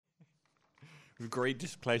with great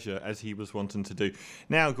displeasure, as he was wanting to do.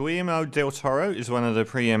 Now, Guillermo del Toro is one of the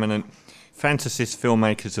preeminent fantasist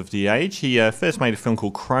filmmakers of the age. He first made a film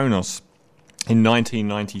called Kronos in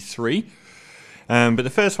 1993. But the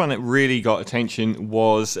first one that really got attention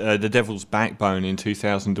was The Devil's Backbone in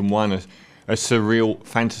 2001, a surreal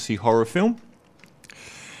fantasy horror film.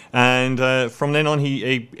 And from then on,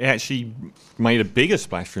 he actually made a bigger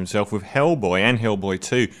splash for himself with Hellboy and Hellboy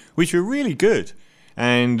 2, which were really good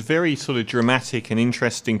and very sort of dramatic and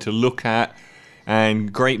interesting to look at,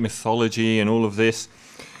 and great mythology and all of this.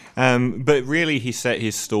 But really, he set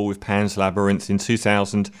his stall with Pans Labyrinth in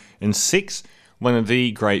 2006, one of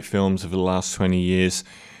the great films of the last 20 years,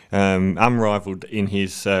 unrivaled in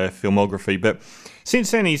his filmography. But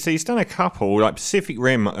since then, he's done a couple, like Pacific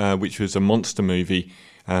Rim, which was a monster movie,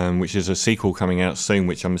 which is a sequel coming out soon,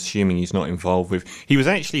 which I'm assuming he's not involved with. He was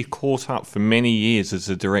actually caught up for many years as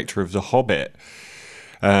the director of The Hobbit.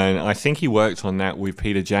 And I think he worked on that with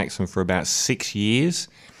Peter Jackson for about 6 years.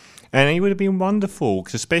 And he would have been wonderful,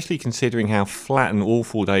 especially considering how flat and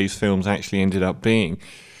awful those films actually ended up being.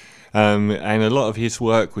 And a lot of his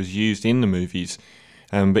work was used in the movies.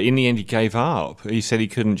 But in the end, he gave up. He said he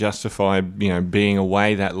couldn't justify, being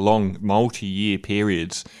away that long, multi-year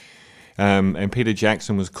periods. And Peter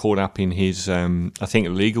Jackson was caught up in his, I think,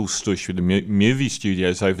 legal stush with the movie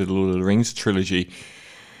studios over the Lord of the Rings trilogy.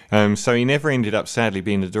 So he never ended up, sadly,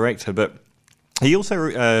 being the director. But he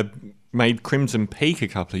also made Crimson Peak a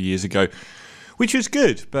couple of years ago, which was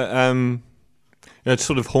good, but a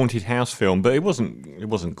sort of haunted house film. But it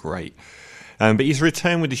wasn't great. But he's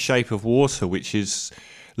returned with The Shape of Water, which is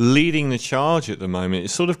leading the charge at the moment.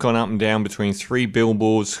 It's sort of gone up and down between 3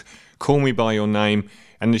 billboards, Call Me By Your Name,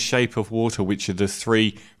 and The Shape of Water, which are the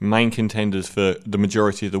 3 main contenders for the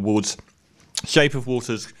majority of the awards. Shape of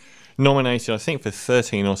Water's nominated, I think, for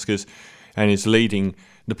 13 Oscars, and is leading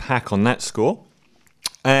the pack on that score.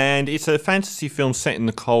 And it's a fantasy film set in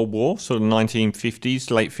the Cold War, sort of 1950s,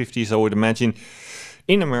 late 50s, I would imagine,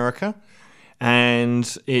 in America.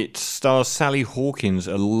 And it stars Sally Hawkins,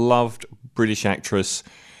 a loved British actress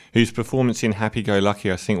whose performance in Happy Go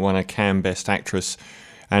Lucky, I think, won a Cannes Best Actress,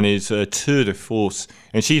 and is a tour de force.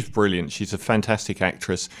 And she's brilliant. She's a fantastic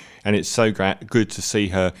actress, and it's so good to see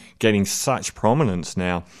her getting such prominence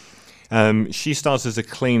now. She stars as a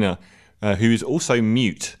cleaner who is also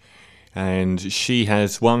mute. And she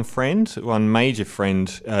has one major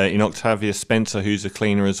friend in Octavia Spencer, who's a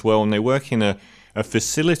cleaner as well. And they work in a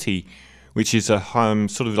facility which is a home,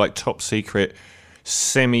 sort of like top secret,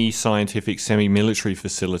 semi-scientific, semi-military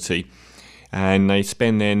facility. And they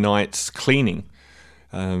spend their nights cleaning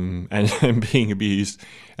and being abused.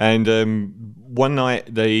 And one night,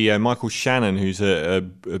 Michael Shannon, who's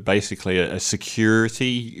basically a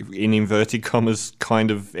security, in inverted commas,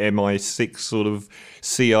 kind of MI6 sort of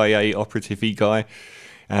CIA operative-y guy,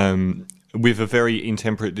 with a very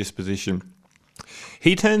intemperate disposition,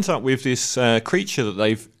 he turns up with this creature that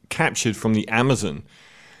they've captured from the Amazon,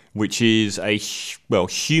 which is a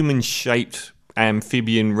human-shaped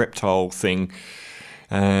amphibian reptile thing.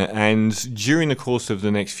 And during the course of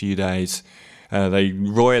the next few days, they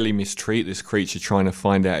royally mistreat this creature, trying to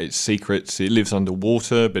find out its secrets. It lives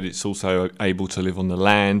underwater, but it's also able to live on the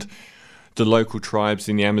land. The local tribes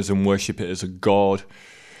in the Amazon worship it as a god.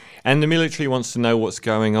 And the military wants to know what's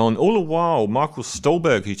going on. All the while, Michael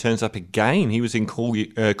Stolberg, who turns up again, he was in Call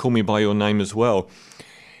Me By Your Name as well,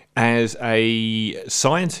 as a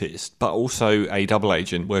scientist, but also a double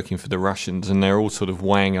agent working for the Russians. And they're all sort of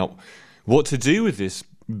weighing up what to do with this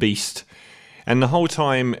beast. And the whole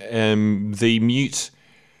time, the mute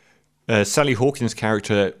Sally Hawkins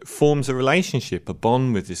character forms a relationship, a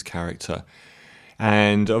bond with this character.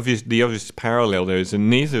 And the obvious parallel there is that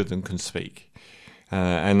neither of them can speak.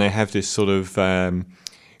 And they have this sort of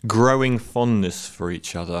growing fondness for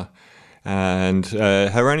each other. And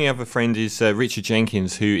her only other friend is Richard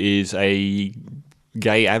Jenkins, who is a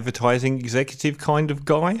gay advertising executive kind of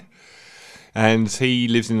guy. And he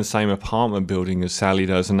lives in the same apartment building as Sally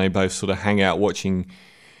does, and they both sort of hang out watching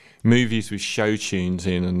movies with show tunes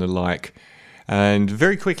in and the like. And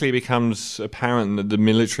very quickly it becomes apparent that the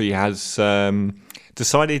military has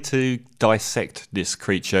decided to dissect this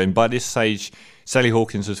creature. And by this stage, Sally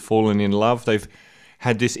Hawkins has fallen in love. They've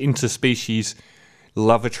had this interspecies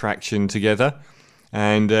love attraction together,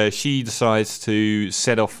 and she decides to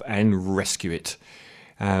set off and rescue it.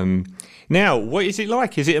 Now, what is it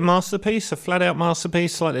like? Is it a masterpiece, a flat-out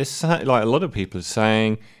masterpiece, like a lot of people are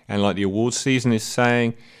saying, and like the awards season is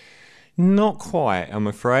saying? Not quite, I'm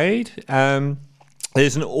afraid.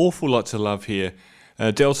 There's an awful lot to love here.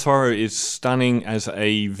 Del Toro is stunning as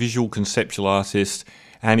a visual conceptual artist,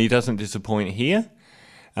 and he doesn't disappoint here.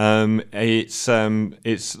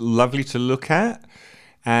 It's lovely to look at,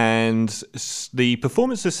 and the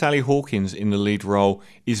performance of Sally Hawkins in the lead role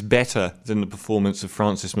is better than the performance of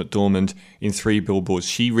Frances McDormand in Three Billboards.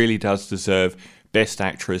 She really does deserve Best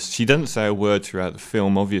Actress. She doesn't say a word throughout the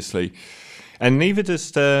film, obviously, and neither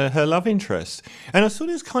does her love interest. And I thought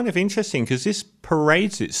it was kind of interesting because this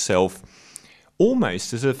parades itself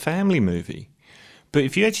almost as a family movie. But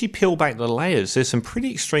if you actually peel back the layers, there's some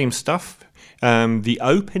pretty extreme stuff. The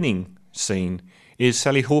opening scene is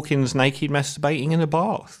Sally Hawkins naked masturbating in a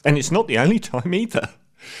bath. And it's not the only time either.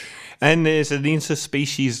 And there's an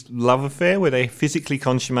interspecies love affair where they physically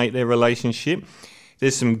consummate their relationship.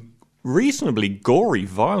 There's some reasonably gory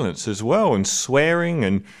violence as well, and swearing,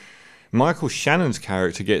 and Michael Shannon's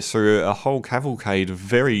character gets through a whole cavalcade of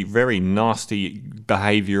very, very nasty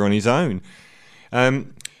behaviour on his own.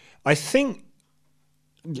 I think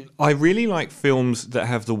I really like films that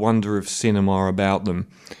have the wonder of cinema about them.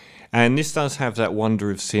 And this does have that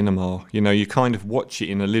wonder of cinema. You know, you kind of watch it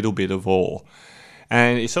in a little bit of awe.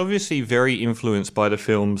 And it's obviously very influenced by the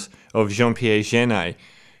films of Jean-Pierre Jeunet,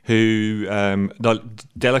 who,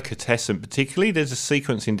 Delicatessen particularly, there's a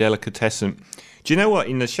sequence in Delicatessen. Do you know what?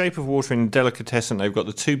 In The Shape of Water and Delicatessen, they've got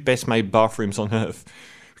the two best-made bathrooms on earth.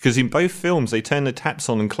 Because in both films, they turn the taps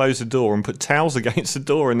on and close the door and put towels against the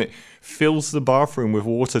door, and it fills the bathroom with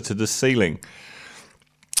water to the ceiling.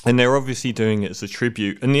 And they're obviously doing it as a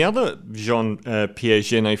tribute. And the other Jean-Pierre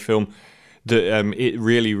Jeunet film that it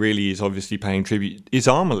really, really is obviously paying tribute is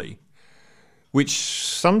Amélie, which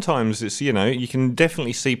sometimes it's, you know, you can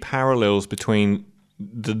definitely see parallels between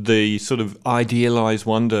the sort of idealised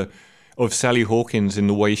wonder of Sally Hawkins in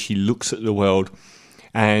the way she looks at the world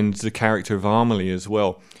and the character of Amélie as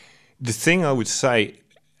well. The thing I would say,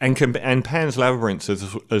 and Pan's Labyrinth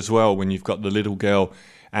as well, when you've got the little girl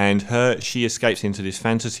and she escapes into this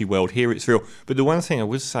fantasy world. Here it's real. But the one thing I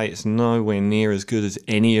would say, it's nowhere near as good as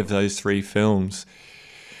any of those three films.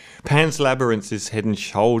 Pan's Labyrinth is head and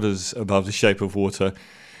shoulders above The Shape of Water.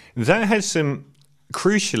 That had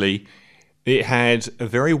crucially, it had a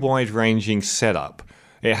very wide-ranging setup.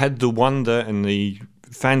 It had the wonder and the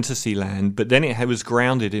fantasy land, but then it was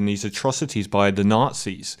grounded in these atrocities by the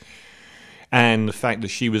Nazis. And the fact that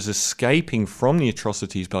she was escaping from the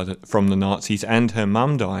atrocities from the Nazis and her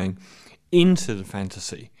mum dying into the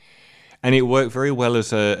fantasy. And it worked very well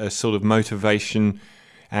as a sort of motivation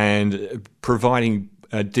and providing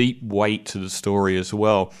a deep weight to the story as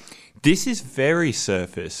well. This is very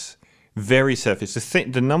surface, very surface.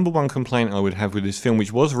 The number one complaint I would have with this film,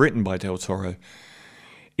 which was written by Del Toro,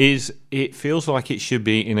 is it feels like it should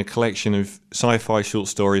be in a collection of sci-fi short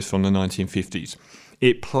stories from the 1950s.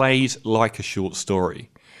 It plays like a short story.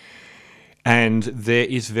 And there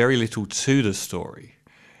is very little to the story.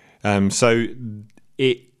 So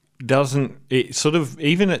it sort of,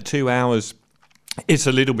 even at 2 hours, it's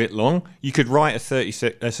a little bit long. You could write a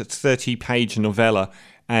 30-page novella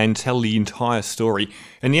and tell the entire story.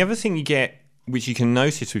 And the other thing you get, which you can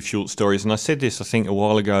notice with short stories, and I said this, I think, a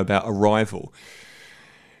while ago about Arrival,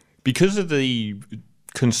 because of the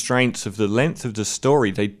constraints of the length of the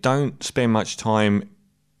story, they don't spend much time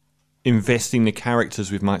investing the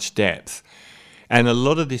characters with much depth. And a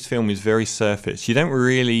lot of this film is very surface. You don't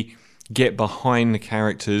really get behind the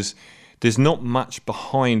characters. There's not much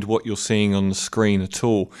behind what you're seeing on the screen at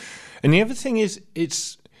all. And the other thing is,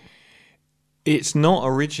 it's not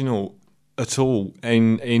original at all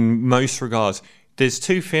in most regards. There's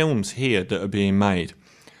two films here that are being made.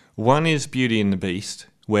 One is Beauty and the Beast,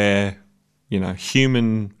 where, you know,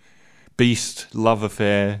 human beast love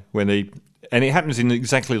affair, and it happens in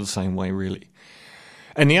exactly the same way, really.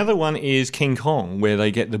 And the other one is King Kong, where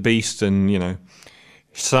they get the beast and, you know,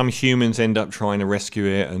 some humans end up trying to rescue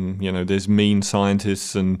it, and, you know, there's mean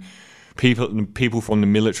scientists and people from the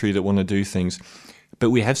military that want to do things.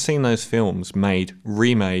 But we have seen those films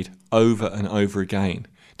remade over and over again.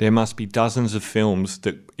 There must be dozens of films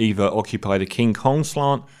that either occupy the King Kong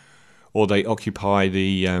slant or they occupy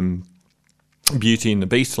the Beauty and the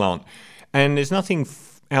Beast slant. And there's nothing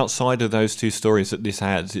outside of those two stories that this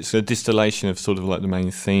adds. It's a distillation of sort of like the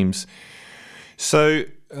main themes. So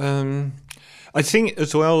I think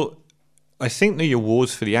as well, I think the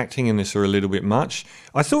awards for the acting in this are a little bit much.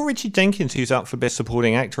 I thought Richard Jenkins, who's up for Best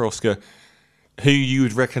Supporting Actor Oscar, who you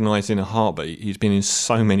would recognise in a heartbeat, he's been in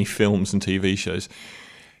so many films and TV shows.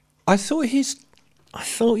 I thought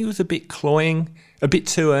he was a bit cloying, a bit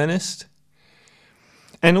too earnest.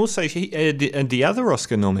 And also, the other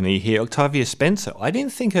Oscar nominee here, Octavia Spencer, I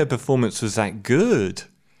didn't think her performance was that good.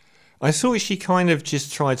 I thought she kind of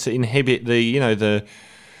just tried to inhibit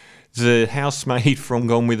the housemaid from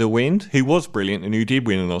Gone with the Wind, who was brilliant and who did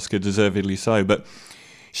win an Oscar, deservedly so. But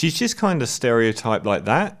She's just kind of stereotyped like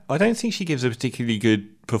that. I don't think she gives a particularly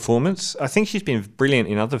good performance. I think she's been brilliant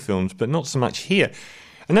in other films, but not so much here.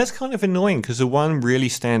 And that's kind of annoying because the one really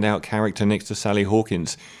standout character next to Sally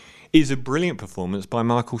Hawkins is a brilliant performance by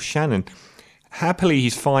Michael Shannon. Happily,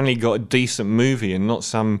 he's finally got a decent movie and not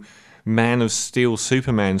some Man of Steel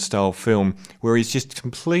Superman style film where he's just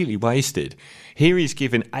completely wasted. Here he's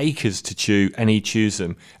given acres to chew and he chews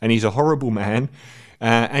them, and he's a horrible man.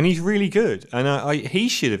 And he's really good. And he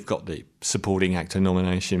should have got the supporting actor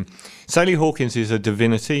nomination. Sally Hawkins is a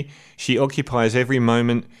divinity. She occupies every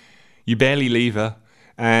moment. You barely leave her.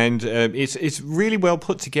 And it's really well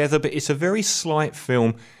put together, but it's a very slight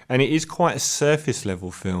film. And it is quite a surface level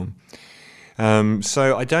film.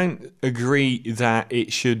 So I don't agree that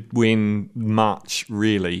it should win much,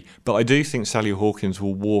 really. But I do think Sally Hawkins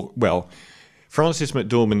will walk... Well, Frances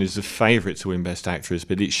McDormand is the favourite to win Best Actress,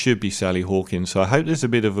 but it should be Sally Hawkins. So I hope there's a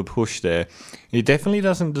bit of a push there. It definitely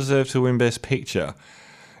doesn't deserve to win Best Picture.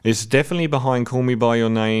 It's definitely behind Call Me By Your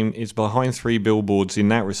Name. It's behind Three Billboards in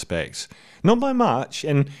that respect. Not by much,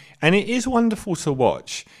 and it is wonderful to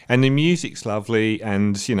watch. And the music's lovely,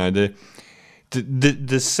 and you know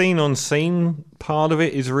the scene-on-scene part of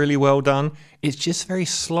it is really well done. It's just very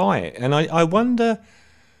slight, and I wonder...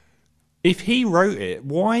 if he wrote it,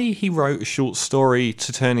 why he wrote a short story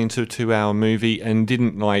to turn into a 2-hour movie and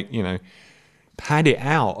didn't, pad it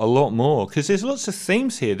out a lot more? Because there's lots of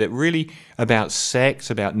themes here that really about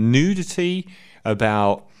sex, about nudity,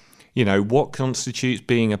 about, what constitutes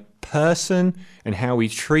being a person and how we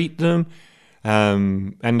treat them,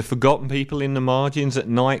 and the forgotten people in the margins at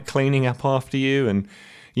night cleaning up after you and,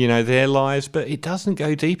 their lives. But it doesn't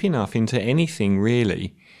go deep enough into anything,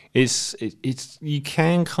 really. It's you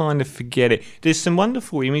can kind of forget it. There's some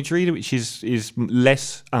wonderful imagery which is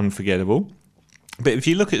less unforgettable. But if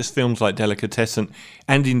you look at films like Delicatessen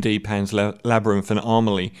and indeed Pan's Labyrinth and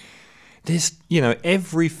Amelie, there's,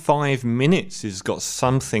 every 5 minutes has got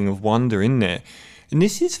something of wonder in there. And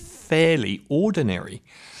this is fairly ordinary.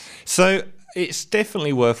 So it's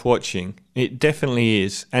definitely worth watching. It definitely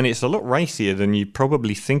is. And it's a lot racier than you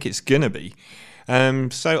probably think it's going to be.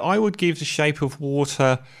 So I would give The Shape of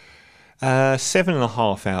Water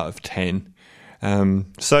 7.5 out of 10.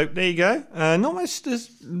 So there you go. Not much.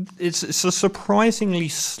 It's a surprisingly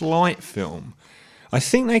slight film. I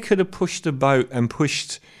think they could have pushed the boat and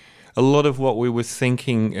pushed a lot of what we were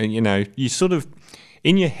thinking. You sort of,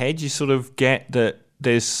 in your head, you sort of get that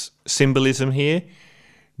there's symbolism here,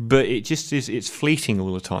 but it just is. It's fleeting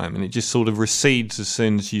all the time, and it just sort of recedes as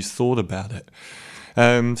soon as you've thought about it.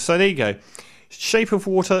 So there you go. Shape of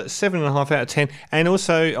Water, 7.5 out of 10. And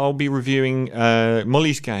also, I'll be reviewing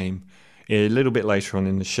Molly's Game a little bit later on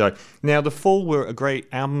in the show. Now, The Fall were a great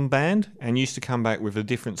album band and used to come back with a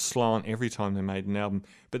different slant every time they made an album,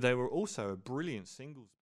 but they were also a brilliant singles.